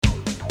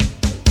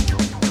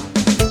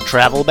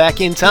travel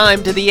back in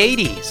time to the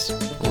 80s,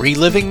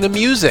 reliving the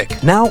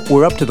music. Now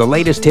we're up to the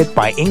latest hit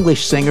by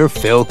English singer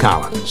Phil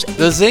Collins.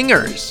 The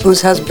zingers.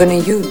 Whose husband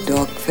are you,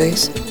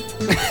 dog-face?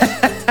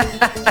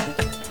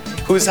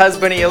 Whose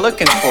husband are you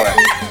looking for?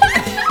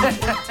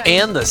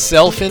 And the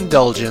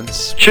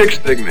self-indulgence. Chicks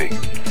dig me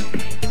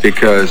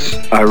because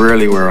I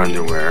rarely wear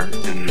underwear,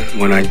 and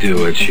when I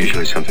do, it's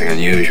usually something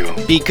unusual.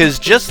 Because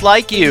just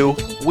like you,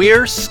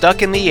 we're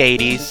stuck in the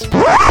 80s.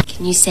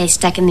 Can you say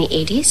stuck in the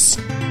 80s?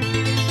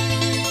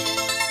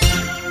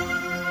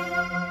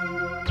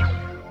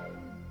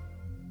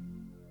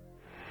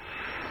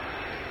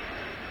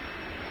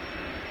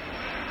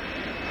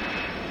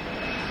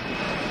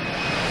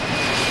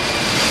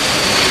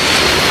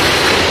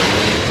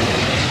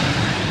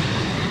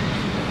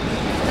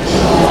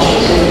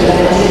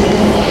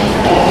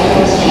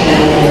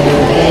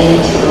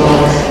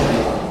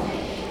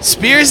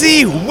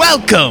 Spearsy,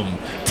 welcome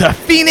to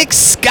Phoenix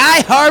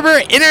Sky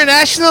Harbor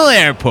International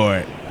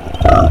Airport.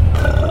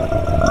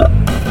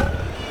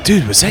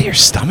 Dude, was that your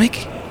stomach?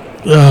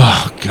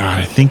 Oh, God,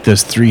 I think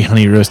those 3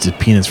 honey roasted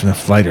peanuts from the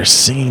flight are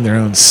singing their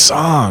own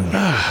song.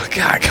 Oh,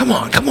 God, come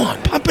on,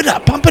 pump it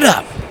up.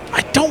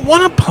 I don't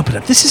want to pump it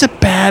up. This is a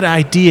bad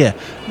idea.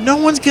 No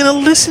one's going to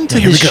listen to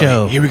this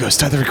show. Here we go,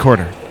 start the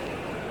recorder.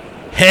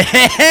 Hey,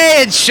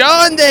 it's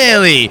Sean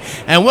Daly,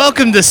 and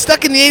welcome to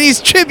Stuck in the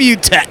 80s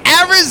tribute to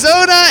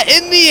Arizona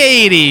in the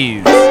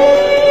 80s.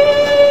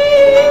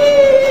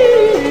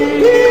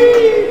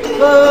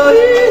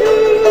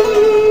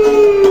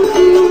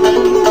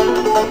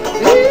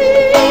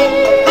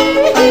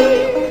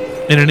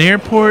 In an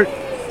airport,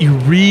 you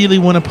really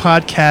want to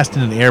podcast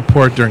in an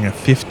airport during a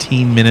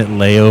 15-minute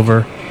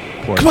layover?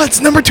 Come on,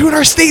 it's number 2 in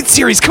our state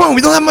series. Come on,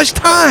 we don't have much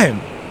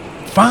time.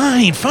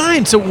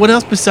 Fine. So what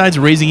else besides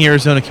Raising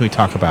Arizona can we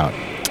talk about?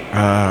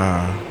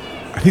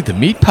 I think the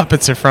Meat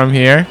Puppets are from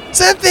here.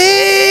 Some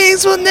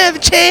things will never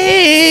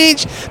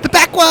change. The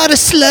backwater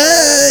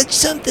sludge,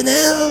 something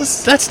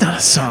else. That's not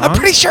a song. I'm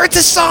pretty sure it's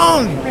a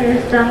song.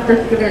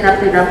 Just giving an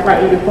update on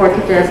Flight 84 to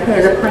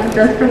JFK. The plane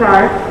just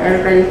arrived.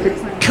 Everybody's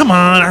declining. Come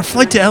on, our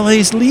flight to LA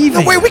is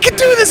leaving. No, wait, we can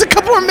do this. A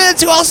couple more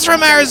minutes. Who else is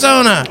from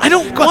Arizona? I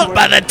don't want.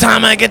 By the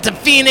time I get to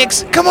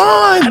Phoenix, come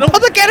on.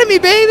 Public Enemy,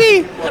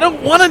 baby. I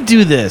don't want to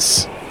do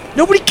this.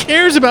 Nobody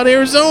cares about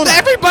Arizona.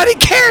 Everybody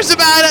cares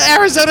about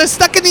Arizona.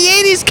 Stuck in the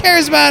 80s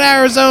cares about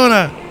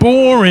Arizona.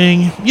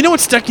 Boring. You know what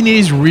Stuck in the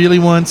 80s really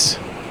wants?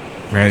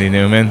 Randy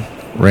Newman.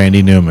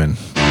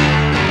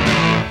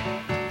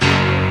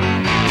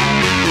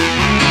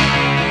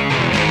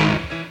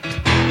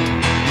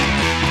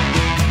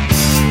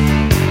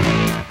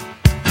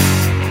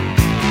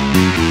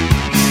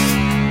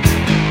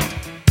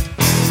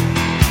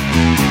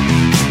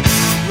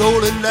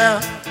 Rolling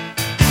down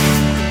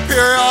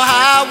Imperial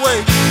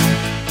Highway,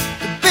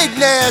 the big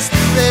nasty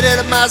red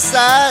at my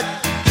side.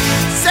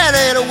 Santa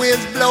Ana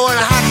winds blowing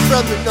hot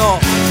from the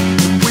north.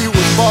 We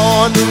were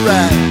born to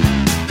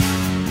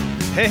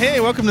ride. Hey,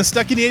 welcome to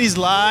Stuck in the 80s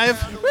Live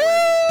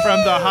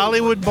from the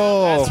Hollywood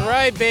Bowl. That's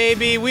right,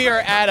 baby. We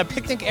are at a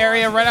picnic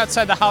area right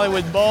outside the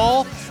Hollywood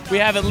Bowl. We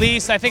have at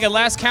least, I think at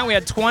last count, we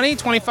had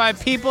 25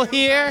 people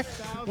here.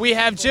 We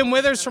have Jim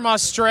Withers from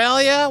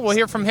Australia. We'll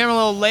hear from him a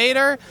little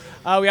later.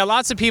 We got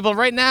lots of people.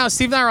 Right now,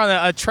 Steve and I are on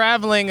a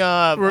traveling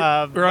we're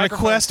on a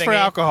quest for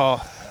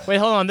alcohol. Wait,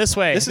 hold on. This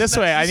way.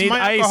 I need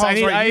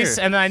ice,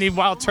 and then I need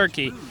wild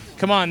turkey.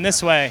 Come on,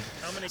 this way.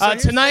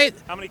 Tonight...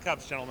 How many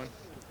cups, gentlemen?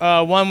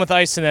 One with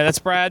ice in it. That's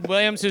Brad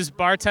Williams, who's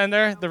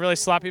bartender, the really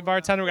sloppy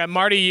bartender. We got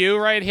Marty Yu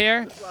right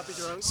here.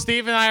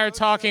 Steve and I are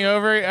talking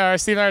over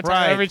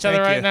each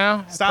other right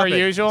now. Stop per it.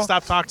 usual.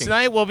 Stop talking.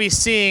 Tonight we'll be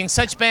seeing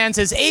such bands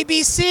as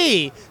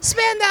ABC,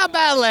 Spandau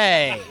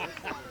Ballet,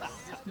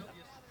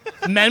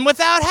 Men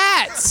Without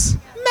Hats,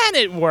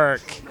 Men at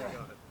Work,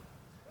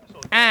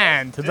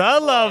 and the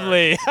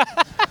lovely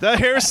the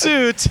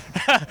hirsute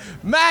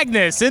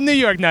Magnus in New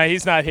York. No,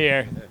 he's not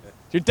here.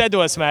 You're dead to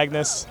us,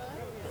 Magnus.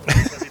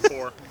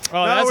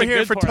 Oh, no, we're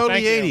here for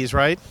Totally 80s,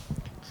 right?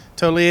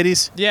 Totally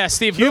 80s? Yeah,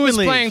 Steve, Human who is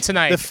League, playing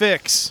tonight? The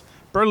Fix,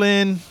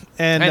 Berlin,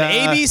 and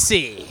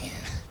ABC.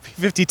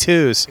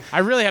 52s. I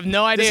really have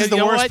no idea. This is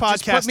the worst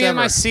podcast Just put me in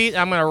my seat.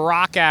 I'm going to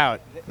rock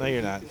out. No,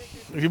 you're not.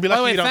 If you'd be By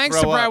the lucky, way, you don't thanks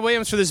to throw Brad up.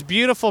 Williams for this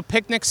beautiful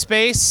picnic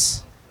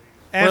space.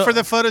 And for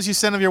the photos you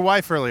sent of your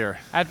wife earlier.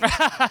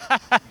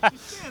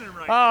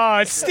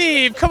 Oh,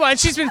 Steve, come on.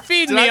 She's been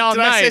feeding me all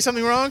night. Did I say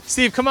something wrong?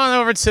 Steve, come on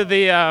over to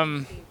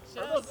the...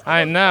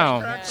 I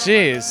know.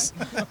 Jeez.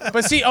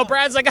 But see,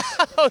 Brad's like,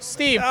 oh,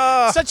 Steve,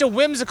 such a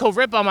whimsical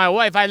rip on my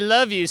wife. I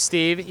love you,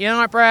 Steve. You know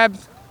what, Brad?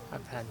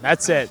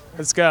 That's it.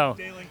 Let's go.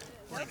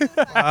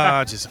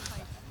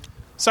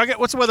 So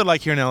what's the weather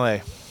like here in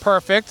L.A.?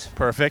 Perfect.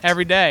 Perfect.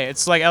 Every day.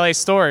 It's like LA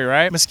story,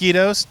 right?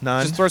 Mosquitoes?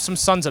 None. Just throw some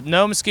suns up.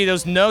 No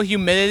mosquitoes, no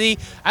humidity.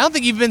 I don't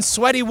think you've been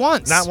sweaty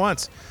once. Not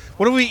once.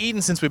 What have we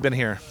eaten since we've been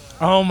here?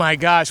 Oh, my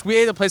gosh. We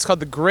ate at a place called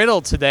The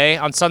Griddle today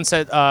on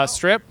Sunset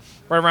Strip.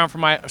 Right around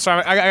from my...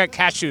 Sorry, I got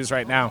cashews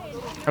right now.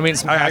 I'm eating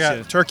some cashews. I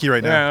got turkey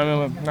right now.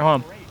 Yeah, I'm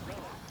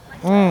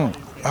home.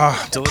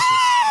 Oh, delicious.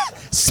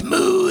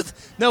 Smooth,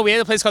 No, we ate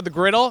a place called The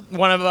Griddle,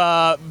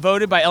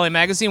 voted by LA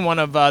Magazine, one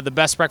of the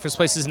best breakfast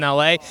places in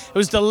LA. It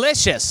was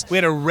delicious. We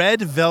had a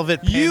red velvet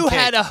pancake. You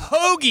had a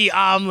hoagie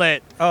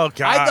omelet. Oh,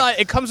 God. I thought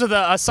it comes with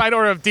a side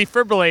order of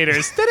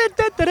defibrillators.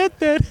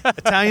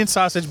 Italian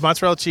sausage,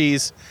 mozzarella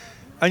cheese,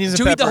 onions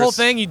Did and you eat the peppers. whole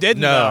thing? You didn't,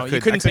 No, though. You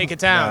couldn't take it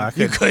down. No, I you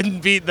couldn't. couldn't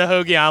beat the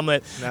hoagie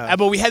omelet. No.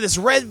 But we had this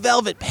red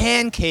velvet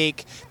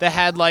pancake that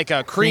had like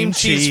a cream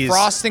cheese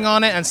frosting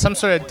on it and some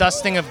sort of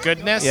dusting of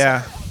goodness.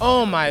 Yeah.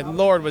 Oh, my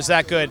Lord, was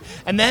that good.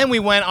 And then we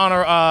went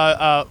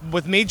on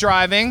with me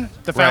driving,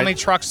 the family Right.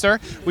 truckster.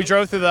 We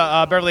drove through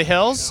the Beverly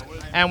Hills,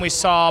 and we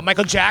saw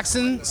Michael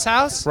Jackson's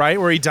house. Right,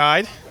 where he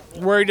died.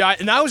 Where he died.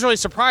 And I was really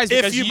surprised If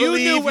because you knew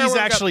believe where he's we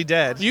were actually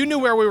dead. You knew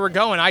where we were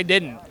going. I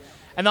didn't.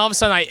 And all of a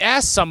sudden, I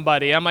asked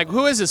somebody. I'm like,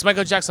 "Who is this?"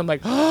 Michael Jackson. I'm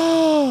like,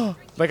 "Oh!"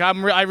 Like I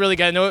really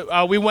got to know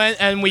it. We went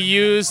and we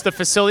used the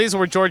facilities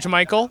where George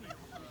Michael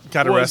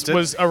Got arrested.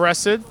 was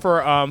arrested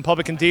for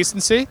public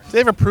indecency. Did they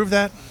ever prove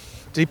that?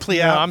 Did he plea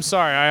No, out? I'm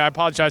sorry. I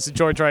apologize to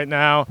George right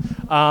now.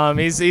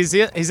 He's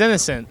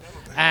innocent.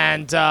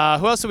 And who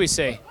else did we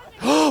see?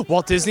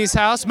 Walt Disney's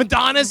house,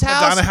 Madonna's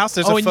house. Madonna house,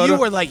 there's a and photo. you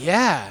were like,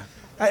 "Yeah,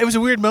 It was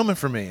a weird moment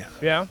for me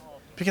yeah."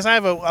 because I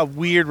have a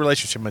weird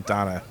relationship with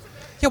Madonna.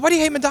 Yeah, why do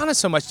you hate Madonna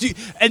so much?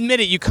 Admit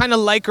it, you kind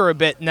of like her a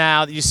bit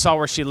now that you saw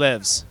where she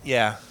lives.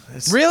 Yeah.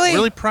 It's Really?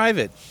 Really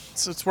private.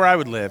 It's where I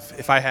would live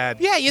if I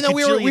had. Yeah, you know,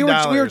 we were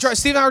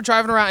Steve and I were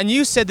driving around, and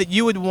you said that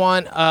you would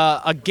want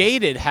a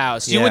gated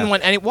house. You Yeah. wouldn't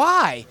want any.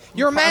 Why?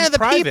 You're a man I'm of the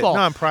private. people.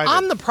 No, I'm private.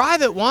 I'm the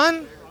private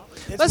one.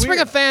 Let's bring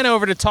a fan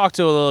over to talk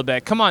to a little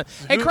bit. Come on.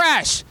 Hey,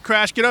 Crash.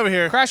 Crash, get over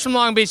here. Crash from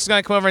Long Beach is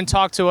going to come over and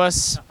talk to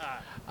us.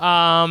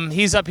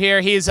 He's up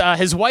here.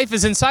 His wife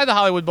is inside the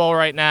Hollywood Bowl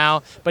right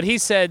now, but he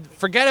said,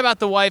 forget about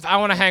the wife. I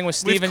want to hang with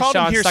Steve We've and called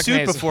Sean him Stuckney.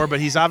 Hirsute before, but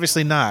he's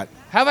obviously not.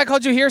 Have I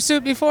called you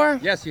Hirsute before?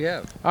 Yes, you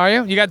have. Are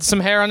you? You got some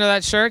hair under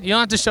that shirt? You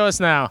don't have to show us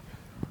now.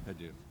 I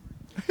do.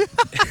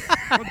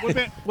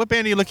 What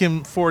band are you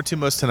looking forward to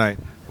most tonight?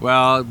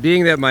 Well,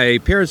 being that my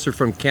parents are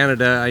from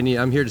Canada,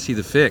 I'm here to see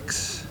the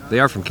Fix.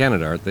 They are from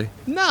Canada, aren't they?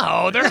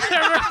 No, they're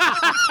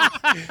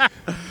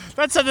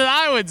that's something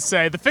I would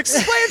say. The Fix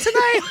is playing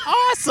tonight.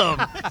 Awesome.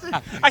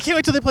 I can't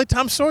wait till they play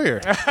Tom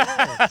Sawyer.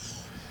 Oh,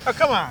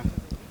 come on.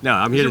 No,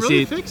 I'm here Is to it see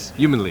really Fix?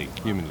 Human League.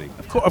 Human League.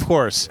 Of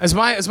course. Is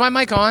my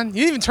mic on? You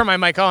didn't even turn my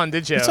mic on,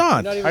 did you? It's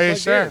on. Are you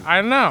sure? I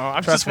don't know.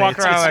 I'm Trust just me,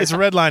 walking around. it's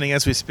redlining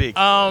as we speak.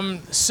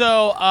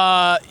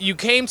 So you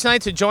came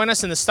tonight to join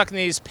us in the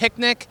Stuckney's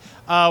picnic.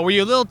 Were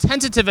you a little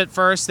tentative at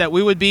first that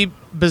we would be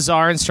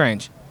bizarre and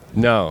strange?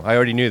 No, I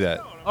already knew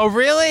that. Oh,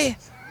 really?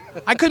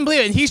 I couldn't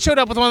believe it. He showed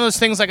up with one of those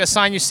things like a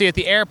sign you see at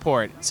the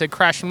airport. It said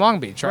Crash from Long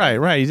Beach, right?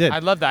 Right, he did. I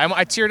love that.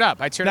 I teared up.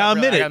 Now,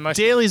 admit really. it,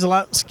 Daly's a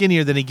lot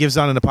skinnier than he gives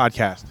on in the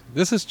podcast.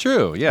 This is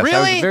true. Yes. I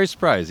Really? was very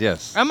surprised.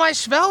 Yes. Am I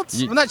svelte?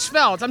 I'm not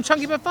svelte. I'm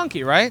chunky but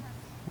funky, right?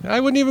 I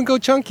wouldn't even go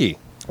chunky.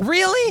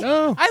 Really?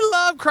 No. I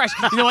love Crash.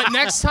 You know what?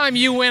 Next time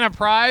you win a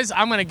prize,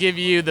 I'm going to give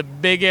you the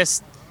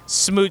biggest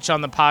smooch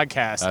on the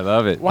podcast. I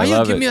love it. Why I you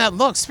love give it. me that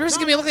look? Spears,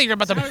 give me a look like you're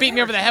about to beat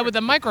me over the head with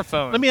the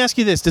microphone. Let me ask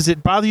you this. Does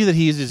it bother you that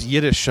he uses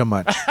Yiddish so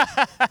much?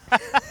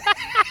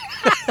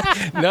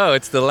 No,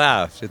 it's the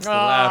laugh. It's the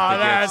laugh.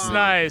 That gets that's me.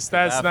 nice. The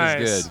That's laugh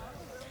nice. is good.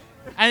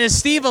 And is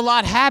Steve a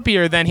lot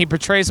happier than he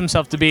portrays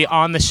himself to be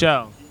on the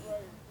show?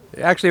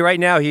 Actually, right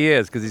now he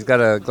is because he's got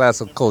a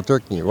glass of cold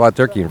turkey, raw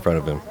turkey in front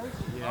of him.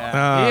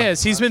 He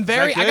is. He's been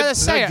very. I good? gotta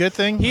Is that say, a good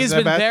thing? He's Is that a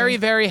been bad very,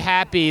 thing? very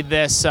happy.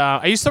 This.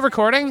 Are you still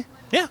recording?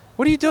 Yeah.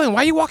 What are you doing?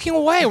 Why are you walking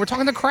away? We're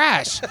talking to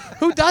Crash.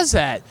 Who does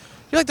that?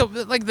 You're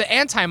like the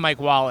anti Mike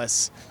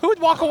Wallace. Who would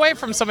walk away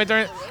from somebody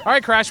during? All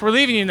right, Crash, we're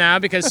leaving you now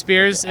because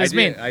Spears is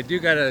mean. I do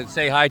gotta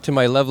say hi to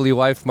my lovely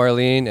wife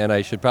Marlene, and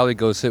I should probably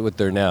go sit with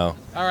her now.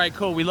 All right,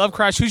 cool. We love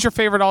Crash. Who's your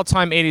favorite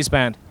all-time '80s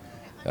band?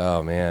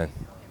 Oh man,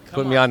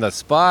 put me on the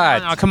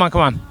spot. Oh, come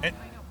on.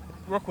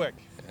 Real quick.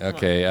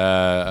 Okay,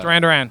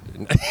 Duran Duran.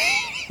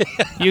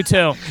 You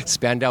too.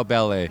 Spandau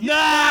Ballet.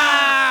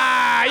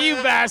 Nah, you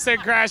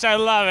bastard, Crash. I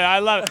love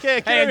it.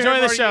 Okay, Hey,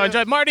 enjoy the show.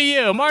 Enjoy Marty,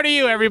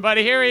 you,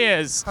 everybody. Here he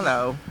is.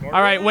 Hello. All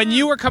right, when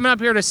you were coming up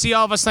here to see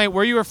all of us tonight,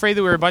 were you afraid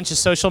that we were a bunch of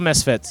social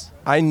misfits?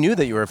 I knew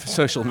that you were a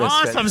social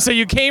misfit. Awesome. So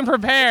you came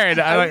prepared.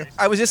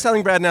 I was just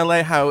telling Brad in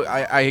LA how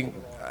I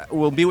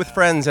will be with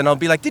friends and I'll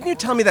be like, didn't you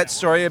tell me that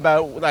story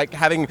about like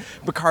having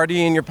Bacardi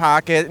in your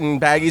pocket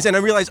and baggies? And I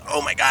realized,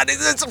 oh my God,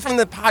 it's from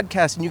the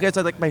podcast and you guys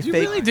are like my you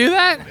fake. really do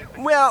that?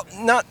 Well,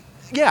 not,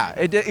 yeah,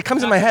 it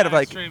comes in my head of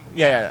like,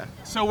 yeah.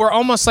 So we're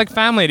almost like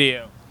family to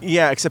you.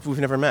 Yeah, except we've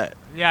never met.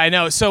 Yeah, I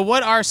know. So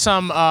what are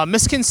some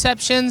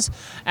misconceptions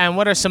and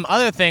what are some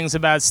other things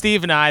about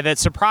Steve and I that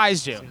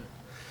surprised you?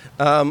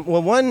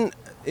 Well, one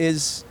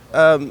is...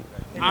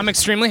 I'm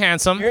extremely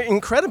handsome. You're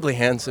incredibly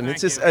handsome.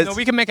 It's just no,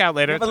 we can make out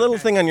later. You have a little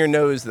thing on your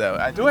nose, though.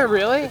 Do I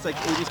really? It's like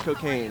 80s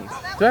cocaine.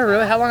 Do I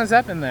really? How long has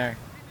that been there?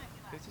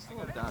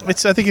 I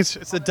think it's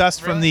the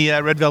dust from the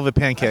red velvet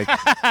pancake.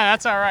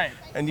 That's all right.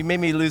 And you made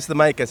me lose the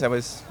mic as I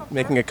was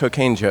making a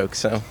cocaine joke,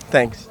 so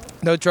thanks.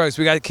 No drugs.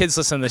 We got kids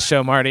listening to this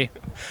show, Marty.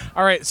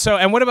 All right. So,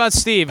 and what about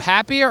Steve?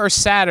 Happier or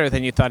sadder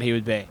than you thought he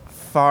would be?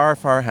 far,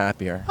 far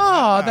happier.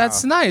 Oh,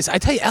 that's nice. I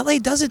tell you, LA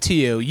does it to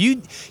you.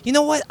 You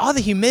know what? All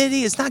the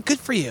humidity is not good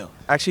for you.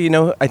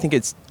 Actually, I think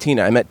it's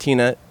Tina. I met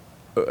Tina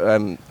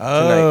tonight.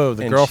 The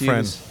and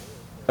girlfriend.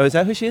 Is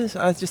that who she is?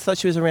 I just thought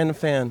she was a random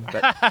fan.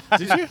 But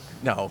Did you?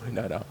 No.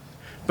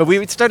 But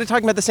we started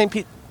talking about the St.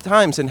 Pete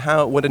Times and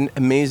what an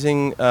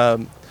amazing...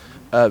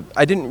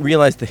 I didn't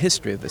realize the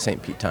history of the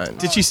St. Pete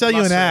Times. Did she sell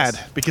you an ad?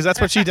 Because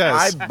that's what she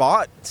does. I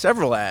bought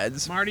several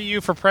ads. Marty,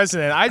 you for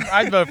president.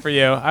 I'd vote for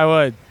you. I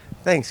would.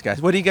 Thanks,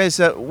 guys. What are you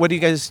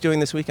guys doing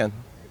this weekend?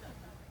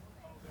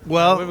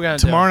 Well, What are we gonna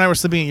tomorrow do? night we're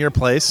sleeping at your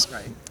place,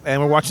 Right.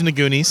 and we're watching the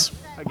Goonies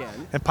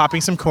Again. and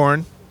popping some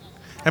corn.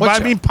 And What's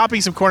by I mean popping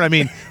some corn, I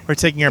mean we're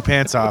taking our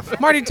pants off.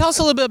 Marty, tell us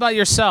a little bit about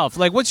yourself.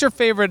 Like, what's your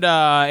favorite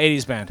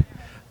 80s band?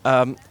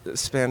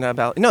 Spandau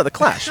Ballet. No, The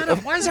Clash.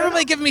 Why is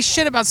everybody giving me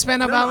shit about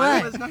Spandau Ballet?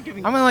 I was not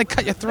giving I'm gonna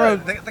cut your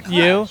throat.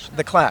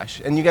 The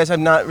Clash. And you guys have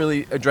not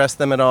really addressed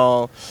them at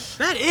all.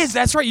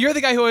 That's right. You're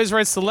the guy who always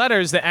writes the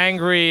letters, the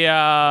angry,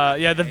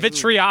 the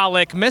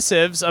vitriolic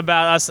missives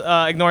about us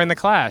ignoring the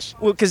Clash.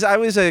 Well, because I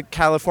was a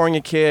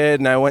California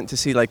kid, and I went to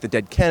see like the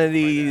Dead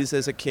Kennedys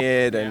as a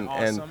kid, and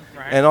awesome,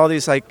 right. and all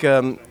these like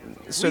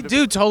We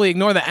do totally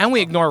ignore that, and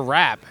we ignore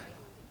rap.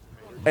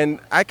 And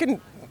I can,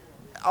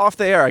 off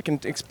the air, I can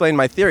explain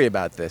my theory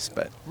about this,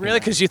 but Really?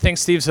 Because you think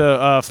Steve's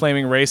a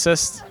flaming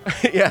racist?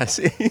 yes,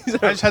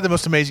 I just had the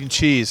most amazing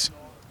cheese.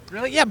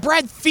 Really? Yeah,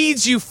 Brad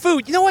feeds you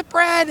food. You know what,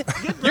 Brad?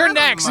 You're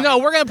next. No,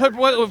 we're gonna put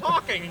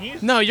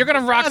No, you're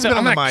gonna rock. Brad's been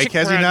on the mic, kick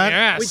has he Brad not? in the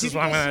ass, is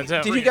what I'm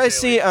gonna do. Did you guys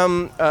see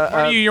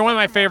Marty, you're one of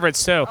my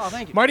favorites too. Oh,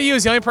 thank you. Marty, you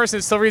is the only person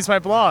that still reads my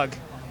blog.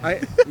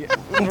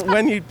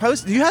 when you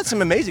post, you had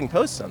some amazing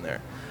posts on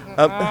there.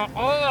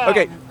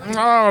 Okay.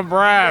 Oh,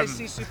 Brad. I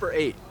see Super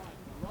 8.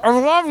 I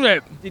loved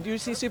it. Did you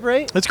see Super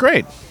 8? It's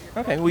great.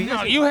 Okay. Well,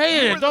 No, you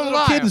hated it. Don't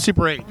lie. Kid in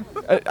Super 8.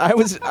 I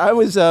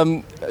was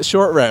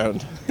short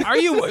round. Are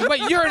you?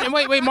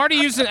 Wait. Marty,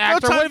 you're an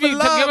actor. time What have you? for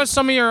love. Give us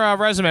some of your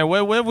resume.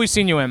 What have we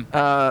seen you in?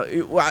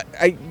 Well,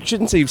 I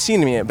shouldn't say you've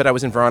seen me, but I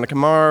was in Veronica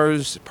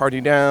Mars,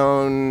 Party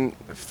Down,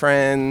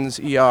 Friends,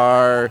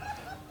 ER.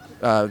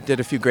 Did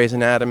a few Grey's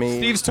Anatomy.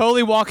 Steve's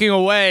totally walking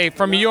away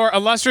from your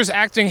illustrious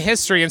acting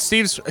history, and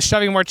Steve's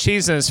shoving more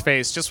cheese in his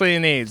face. Just what he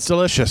needs.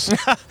 Delicious.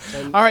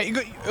 All right,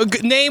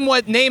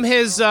 name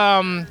his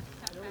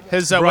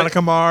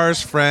Veronica Mars,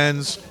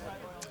 Friends.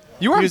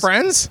 You were on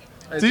Friends?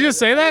 Did you just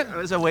say that? I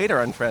was a waiter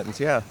on Friends,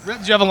 yeah.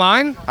 Did you have a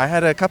line? I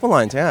had a couple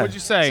lines, yeah. What'd you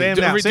say? Say 'em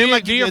now. Say 'em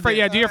like you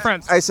did do your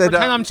friends. I said,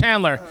 Pretend I'm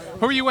Chandler.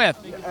 Who are you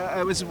with?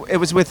 It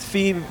was with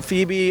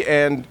Phoebe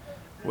and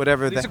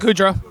whatever. Lisa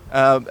Kudrow.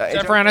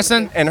 Jennifer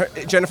Aniston? And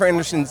Jennifer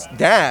Aniston's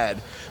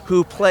dad,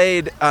 who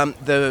played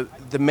the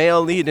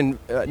male lead in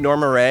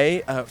Norma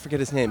Ray. Forget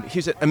his name.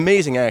 He's an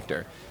amazing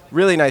actor.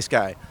 Really nice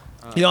guy.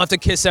 You don't have to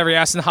kiss every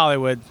ass in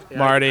Hollywood,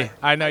 Marty.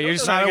 I know you're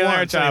just trying to get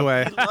there, Tom.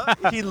 Anyway.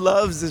 He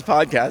loves this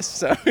podcast.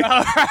 So Really?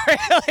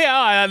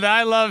 Oh,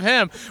 I love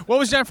him. What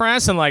was Jennifer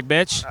Aniston like,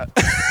 bitch?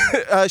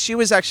 she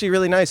was actually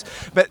really nice.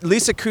 But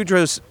Lisa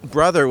Kudrow's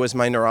brother was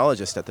my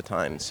neurologist at the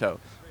time. So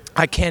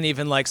I can't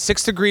even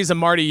 6 degrees of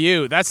Marty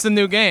U. That's the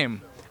new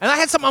game. And I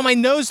had something on my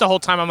nose the whole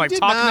time. I'm talking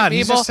not. to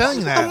He's people. just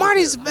telling that. No,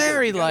 Marty's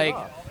very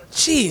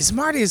Jeez,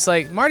 Marty's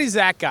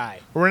that guy.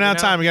 We're running out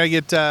of time. We got to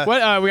get...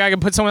 What? We gotta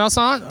put someone else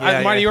on?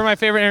 Yeah, Marty, yeah. you were my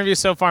favorite interview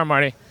so far,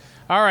 Marty.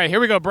 All right, here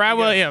we go. Brad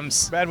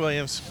Williams. Brad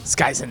Williams. This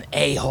guy's an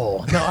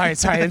a-hole. No, all right,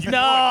 sorry.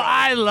 No,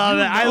 I love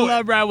it. I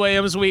love Brad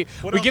Williams. We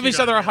give each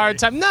other a hard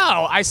time.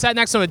 No, I sat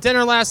next to him at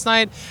dinner last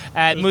night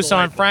at Musso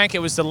and Frank. It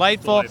was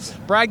delightful.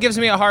 Brad gives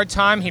me a hard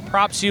time. He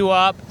props you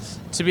up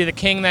to be the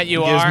king that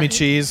you Gives are. me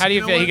cheese. How do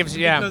you feel? He gives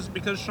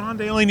Because Sean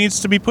Daly needs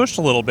to be pushed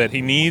a little bit.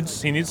 He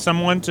needs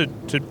someone to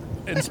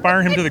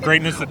inspire him to the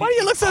greatness that Why do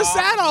you look so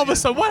sad all of a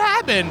sudden? What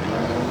happened?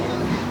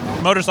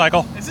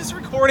 motorcycle. Is this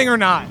recording or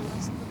not?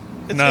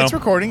 No. It's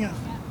recording.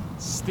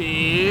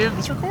 Steve?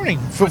 It's recording.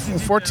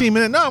 14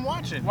 minutes. No, I'm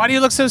watching. Why do you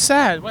look so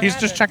sad? What He's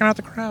happened? just checking out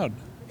the crowd.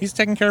 He's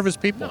taking care of his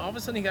people. No, all of a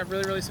sudden he got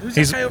really, really... Who's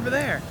He's- that guy over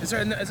there? Is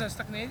there a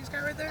Stuck in the 80s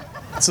guy right there?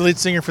 It's the lead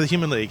singer for the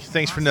Human League.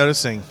 Thanks for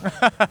noticing.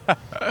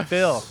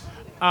 Phil.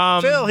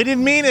 Phil, he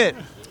didn't mean it.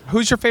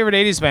 Who's your favorite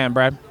 80s band,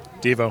 Brad?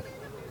 Devo.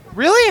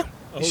 Really?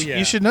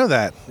 You should know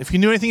that. If you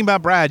knew anything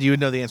about Brad, you would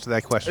know the answer to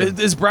that question.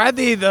 Is Brad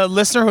the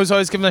listener who's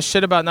always giving us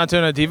shit about not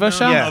doing a Devo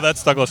show? Yeah. No,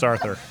 that's Douglas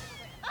Arthur.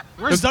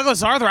 Where's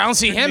Douglas Arthur? I don't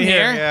see him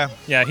here. Yeah.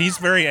 Yeah, he's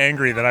very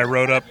angry that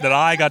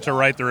I got to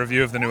write the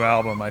review of the new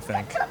album, I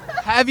think.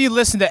 Have you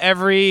listened to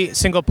every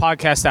single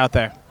podcast out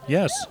there?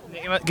 Yes.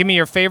 Give me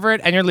your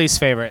favorite and your least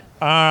favorite.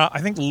 I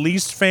think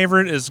least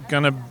favorite is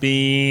going to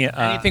be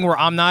Anything where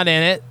I'm not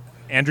in it.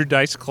 Andrew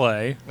Dice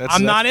Clay.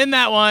 I'm not in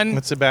that one.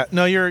 What's about?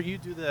 No, you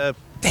do the.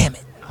 Damn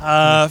it.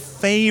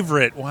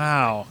 Favorite.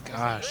 Wow.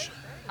 Gosh.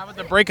 How about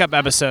the breakup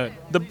episode?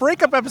 The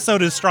breakup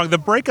episode is strong. The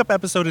breakup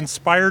episode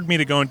inspired me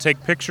to go and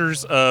take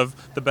pictures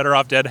of the Better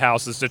Off Dead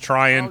houses to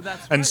try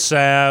and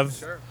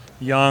salve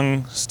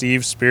young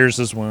Steve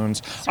Spears'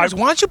 wounds. Why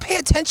don't you pay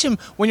attention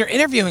when you're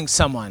interviewing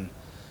someone?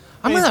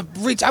 I'm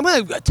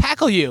gonna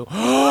tackle you.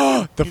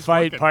 The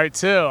fight part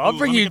 2. I'll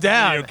bring you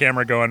down. Video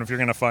camera going if you're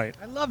gonna fight.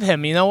 I love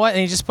him. You know what?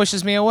 And he just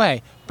pushes me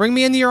away. Bring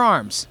me into your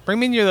arms. Bring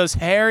me into those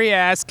hairy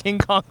ass King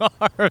Kong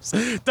arms.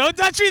 Don't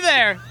touch me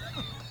there.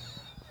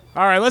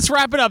 All right, let's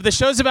wrap it up. The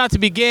show's about to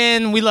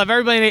begin. We love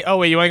everybody. Oh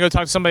wait, you want to go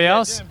talk to somebody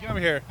else? Jim, get over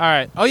here. All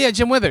right. Oh yeah,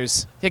 Jim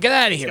Withers. Yeah, get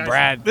out of here,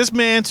 Brad. This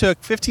man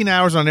took 15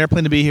 hours on an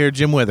airplane to be here.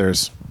 Jim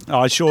Withers.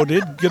 I sure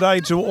did.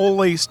 G'day to all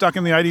the Stuck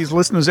in the 80s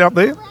listeners out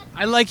there.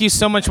 I like you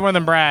so much more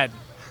than Brad.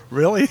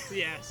 Really?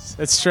 Yes.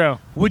 That's true.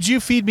 Would you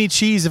feed me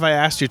cheese if I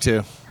asked you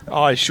to?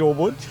 I sure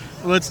would.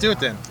 Well, let's do it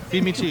then.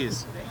 Feed me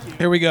cheese.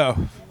 Here we go.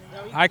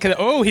 I could.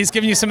 Oh, he's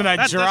giving you some of that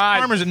That's dry.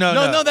 Parmesan.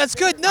 No, that's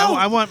good. No,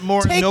 I want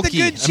more Take milky, the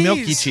good cheese. a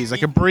milky cheese,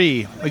 like a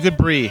brie, a good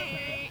brie.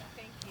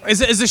 Is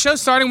the show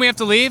starting? We have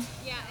to leave.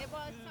 Yeah, it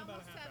was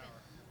almost 7.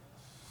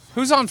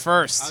 Who's on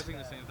first?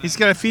 He's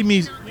got to feed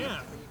me.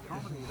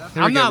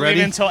 I'm not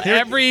leaving until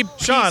every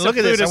Sean, piece look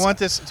of at this. food I want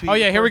this. To Oh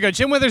yeah, here we go.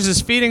 Jim Withers is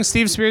feeding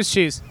Steve Spears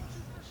cheese.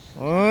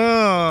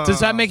 Oh. Does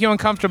that make you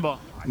uncomfortable?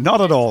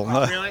 Not at all.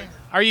 No. Really?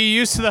 Are you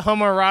used to the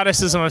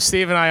homoeroticism of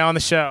Steve and I on the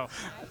show?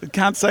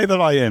 Can't say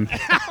that I am.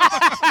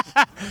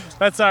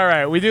 That's all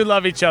right. We do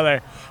love each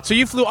other. So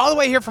you flew all the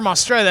way here from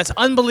Australia. That's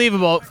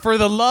unbelievable. For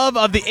the love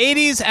of the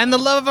 80s and the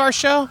love of our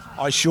show?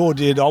 I sure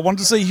did. I wanted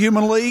to see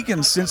Human League,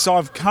 and since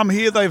I've come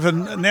here, they've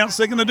announced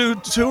they're going to do a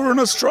tour in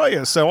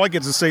Australia, so I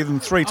get to see them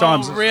 3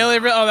 times. Oh, really?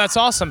 Oh, that's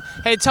awesome.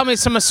 Hey, tell me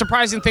some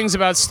surprising things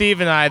about Steve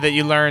and I that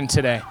you learned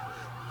today.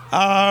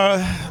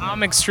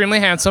 I'm extremely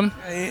handsome.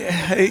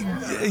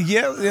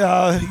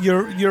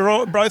 You're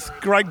all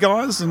both great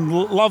guys and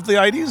love the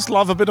 80s,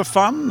 love a bit of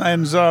fun,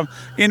 and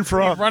in for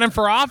a... Running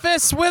for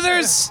office,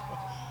 Withers?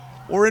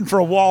 We're in for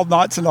a wild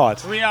night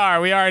tonight. We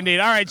are indeed.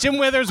 All right, Jim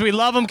Withers, we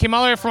love him. Came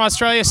all the way from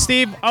Australia.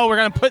 Steve, we're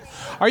going to put...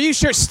 Are you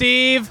sure,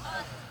 Steve?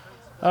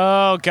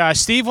 Oh,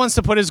 gosh. Steve wants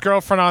to put his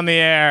girlfriend on the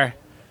air.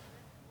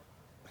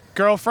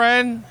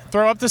 Girlfriend,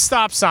 throw up the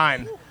stop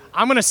sign.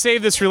 I'm going to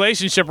save this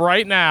relationship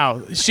right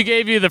now. She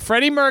gave you the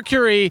Freddie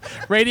Mercury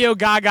Radio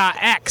Gaga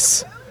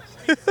X.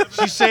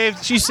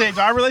 She saved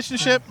our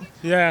relationship.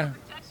 Yeah.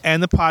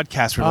 And the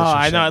podcast relationship. Oh,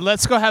 I know.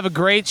 Let's go have a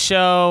great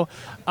show.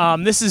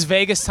 This is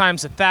Vegas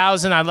times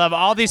 1,000. I love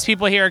all these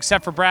people here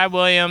except for Brad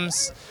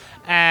Williams.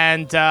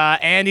 And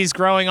Andy's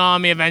growing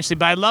on me eventually.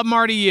 But I love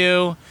Marty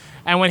Yu.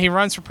 And when he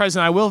runs for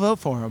president, I will vote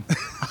for him.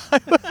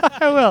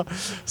 I will.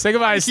 Say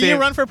goodbye, Steve. Can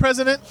you run for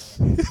president?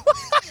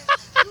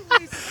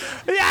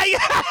 Yeah.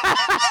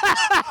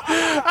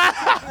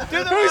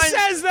 Who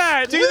says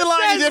that? Do the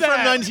line you did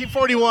from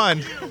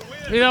 1941.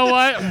 You know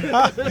what?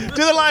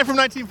 Do the line from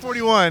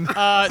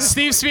 1941.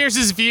 Steve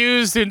Spears'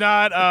 views do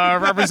not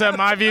represent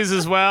my views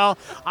as well.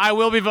 I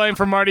will be voting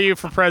for Marty Yu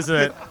for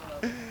president.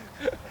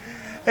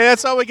 Hey,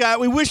 that's all we got.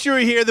 We wish you were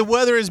here. The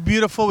weather is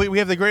beautiful. We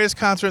have the greatest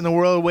concert in the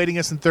world awaiting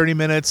us in 30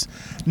 minutes.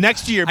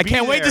 Next year, I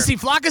can't wait to see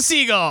Flock of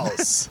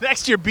Seagulls.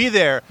 Next year, be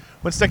there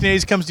when Stuck in the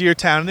 80s comes to your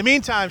town. In the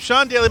meantime,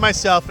 Sean Daly,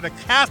 myself, and a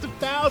cast of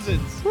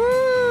thousands.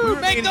 Woo!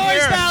 Make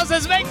noise,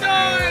 thousands! Make noise!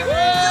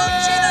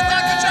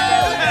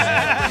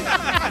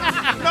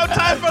 No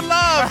time for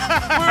love.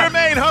 We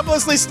remain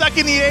hopelessly stuck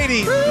in the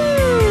 80s.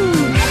 Woo!